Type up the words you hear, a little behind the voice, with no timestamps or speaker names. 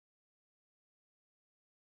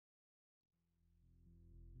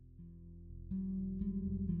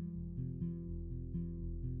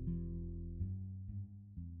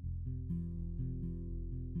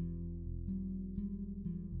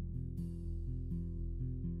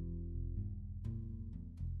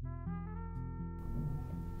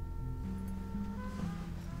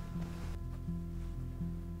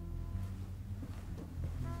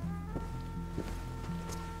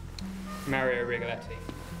Mario Rigoletti,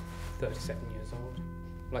 37 years old,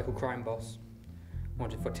 local crime boss,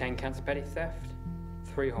 wanted for 10 counts of petty theft,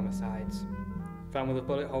 3 homicides, found with a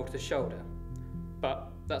bullet hole to the shoulder. But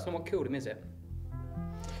that's not what killed him, is it?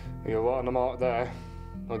 You're right on the mark there.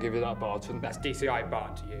 I'll give you that, Barton. That's DCI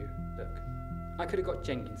Barton to you. Look, I could have got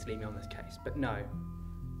Jenkins to lead me on this case, but no.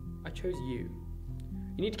 I chose you.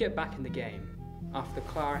 You need to get back in the game. After the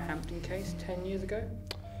Clara Hampton case 10 years ago?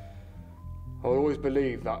 I always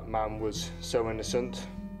believed that man was so innocent.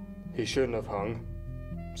 He shouldn't have hung.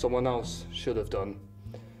 Someone else should have done.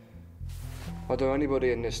 I don't know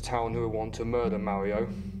anybody in this town who would want to murder Mario.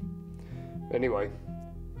 Anyway,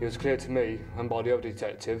 it was clear to me, and by the other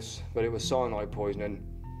detectives, that it was cyanide poisoning.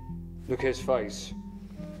 Look at his face.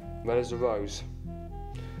 Red as a rose.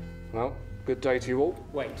 Well, good day to you all.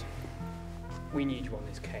 Wait. We need you on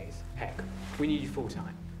this case. Heck, we need you full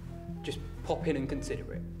time. Just pop in and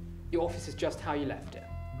consider it. Your office is just how you left it.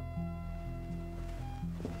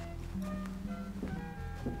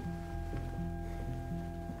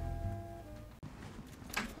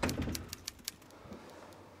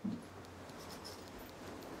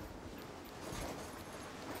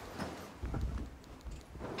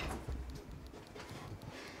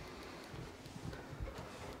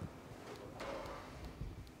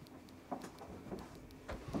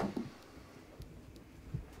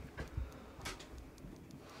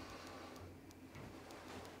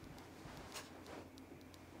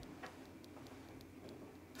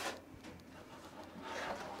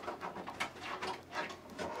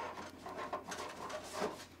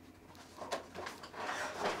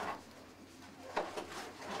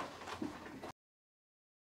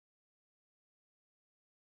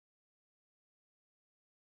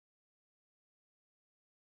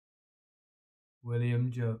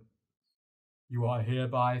 William Jones, you are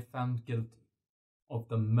hereby found guilty of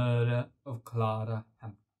the murder of Clara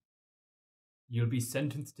Hampton. You'll be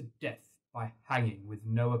sentenced to death by hanging with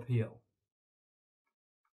no appeal.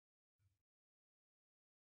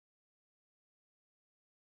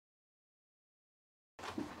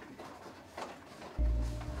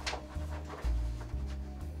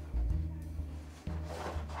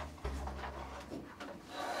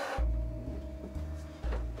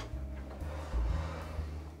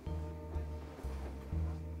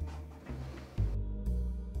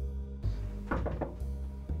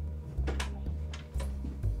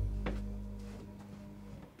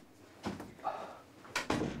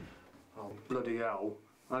 Bloody hell.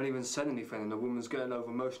 I haven't even said anything and the woman's getting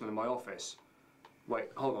over emotional in my office. Wait,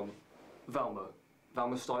 hold on. Velma.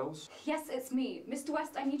 Velma Stiles? Yes, it's me. Mr.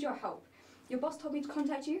 West, I need your help. Your boss told me to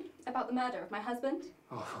contact you about the murder of my husband.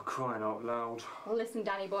 Oh, for crying out loud. Well, listen,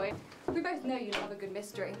 Danny boy. We both know you love a good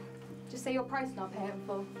mystery. Just say your price and I'll pay it in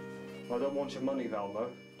full. I don't want your money, Velma.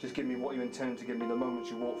 Just give me what you intend to give me the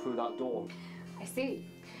moment you walk through that door. I see.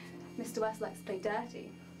 Mr. West likes to play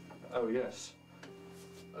dirty. Oh, yes.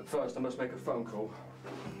 At first, I must make a phone call.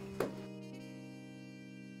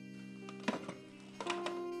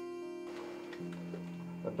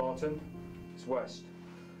 Barton, it's West.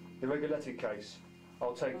 The Rigoletti case.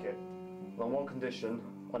 I'll take it. But on one condition,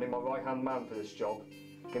 I need my right-hand man for this job.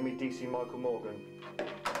 Give me DC Michael Morgan.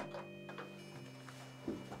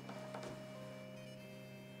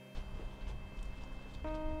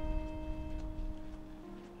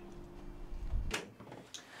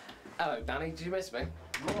 Hello, Danny. Did you miss me?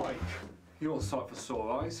 Mike, you're a sight for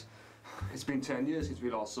sore eyes. It's been 10 years since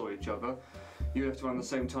we last saw each other. You left around the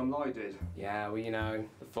same time I did. Yeah, well, you know,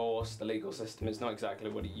 the force, the legal system, it's not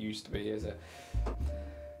exactly what it used to be, is it?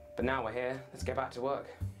 But now we're here. Let's get back to work.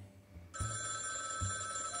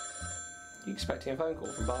 You expecting a phone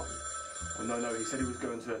call from Barton? Oh, no, he said he was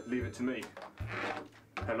going to leave it to me.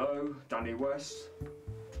 Hello, Danny West.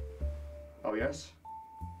 Oh, yes?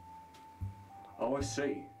 Oh, I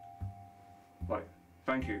see. Right,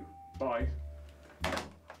 thank you. Bye.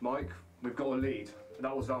 Mike, we've got a lead.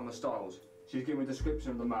 That was Velma Stiles. She's given me a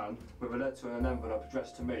description of the man with a letter and an envelope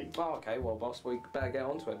addressed to me. Oh, okay, well, boss, we better get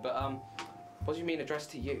onto it. But, what do you mean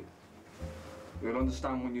addressed to you? You'll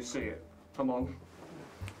understand when you see it. Come on.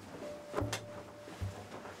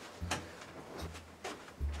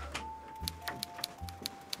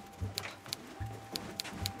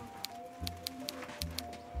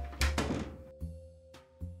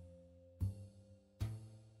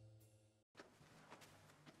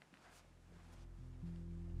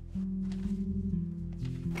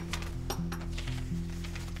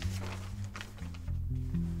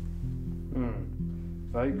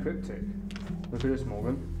 Very cryptic. Look at this,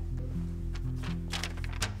 Morgan.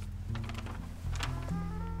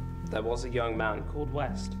 There was a young man called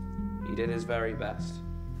West. He did his very best,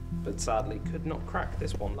 but sadly could not crack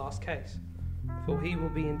this one last case. for he will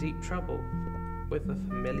be in deep trouble with a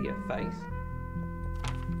familiar face.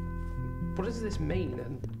 What does this mean,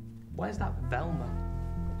 and where's that Velma?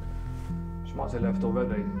 She might have left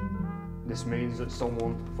already. This means that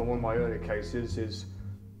someone from one of my earlier cases is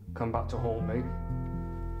come back to haunt me.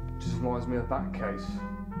 Just reminds me of that case.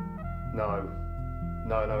 No,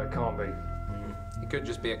 it can't be. It could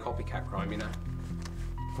just be a copycat crime, you know.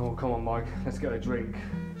 Oh, come on, Mike, let's get a drink.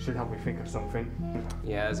 Should help me think of something.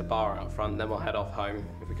 Yeah, there's a bar out front, then we'll head off home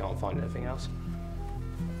if we can't find anything else.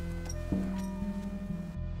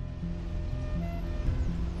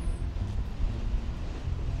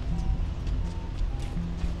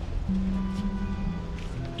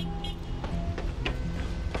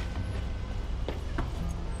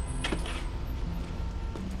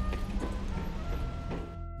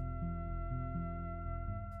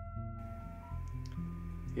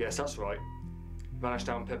 Yes, that's right. Vanished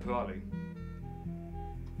down Pepper Alley.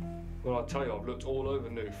 Well, I tell you, I've looked all over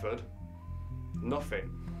Newford. Nothing.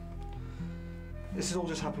 This has all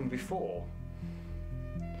just happened before.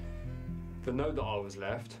 The note that I was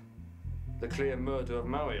left, the clear murder of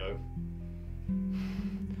Mario.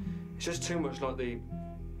 It's just too much like the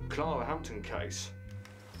Clara Hampton case.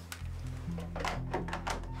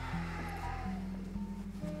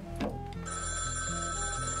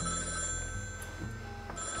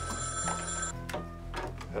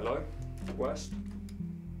 Hello? West?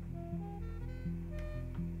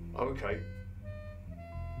 Okay.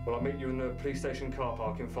 Well, I'll meet you in the police station car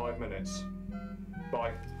park in 5 minutes.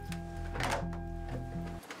 Bye.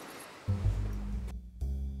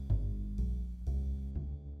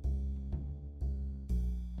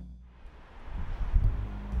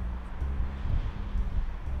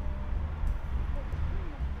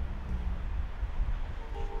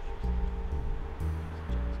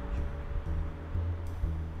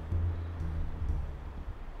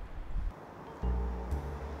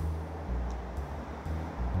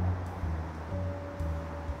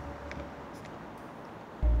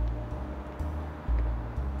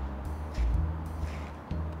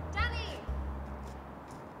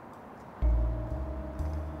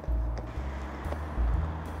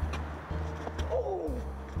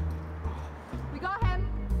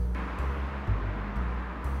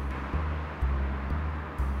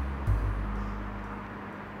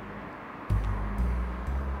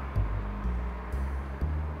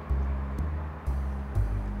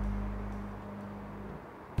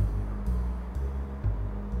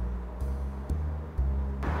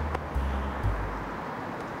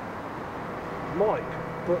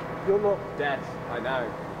 Mike, but you're not... Dead, I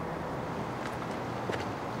know.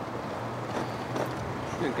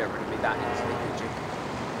 You couldn't get rid of me that easily, could you?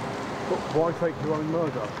 But why fake your own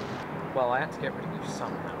murder? Well, I had to get rid of you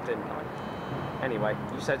somehow, didn't I? Anyway,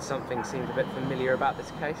 you said something seemed a bit familiar about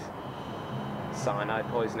this case. Cyanide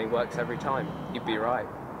poisoning works every time. You'd be right.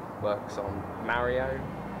 Works on Mario,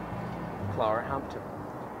 Clara Hampton.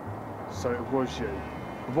 So it was you.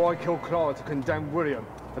 But why kill Clara to condemn William?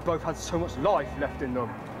 They both had so much life left in them.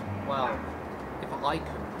 Well, if I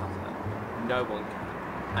couldn't have her, no one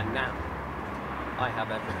can. And now, I have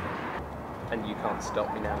everything. And you can't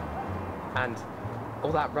stop me now. And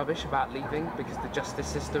all that rubbish about leaving because the justice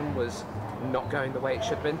system was not going the way it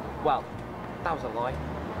should have been, well, that was a lie.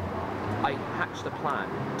 I hatched a plan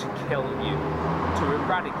to kill you, to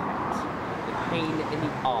eradicate the pain in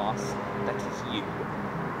the arse that is you,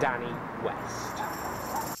 Danny West.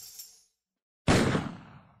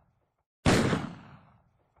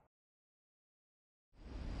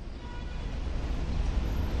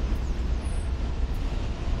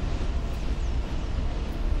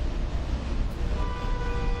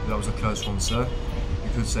 That was a close one, sir. You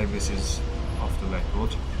could say this is off the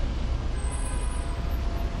record.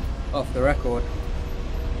 Off the record.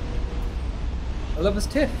 A lover's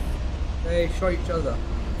tiff. They shot each other.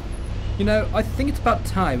 You know, I think it's about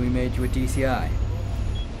time we made you a DCI.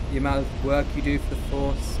 The amount of work you do for the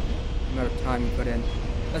force, the amount of time you put in.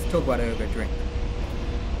 Let's talk about it over a drink.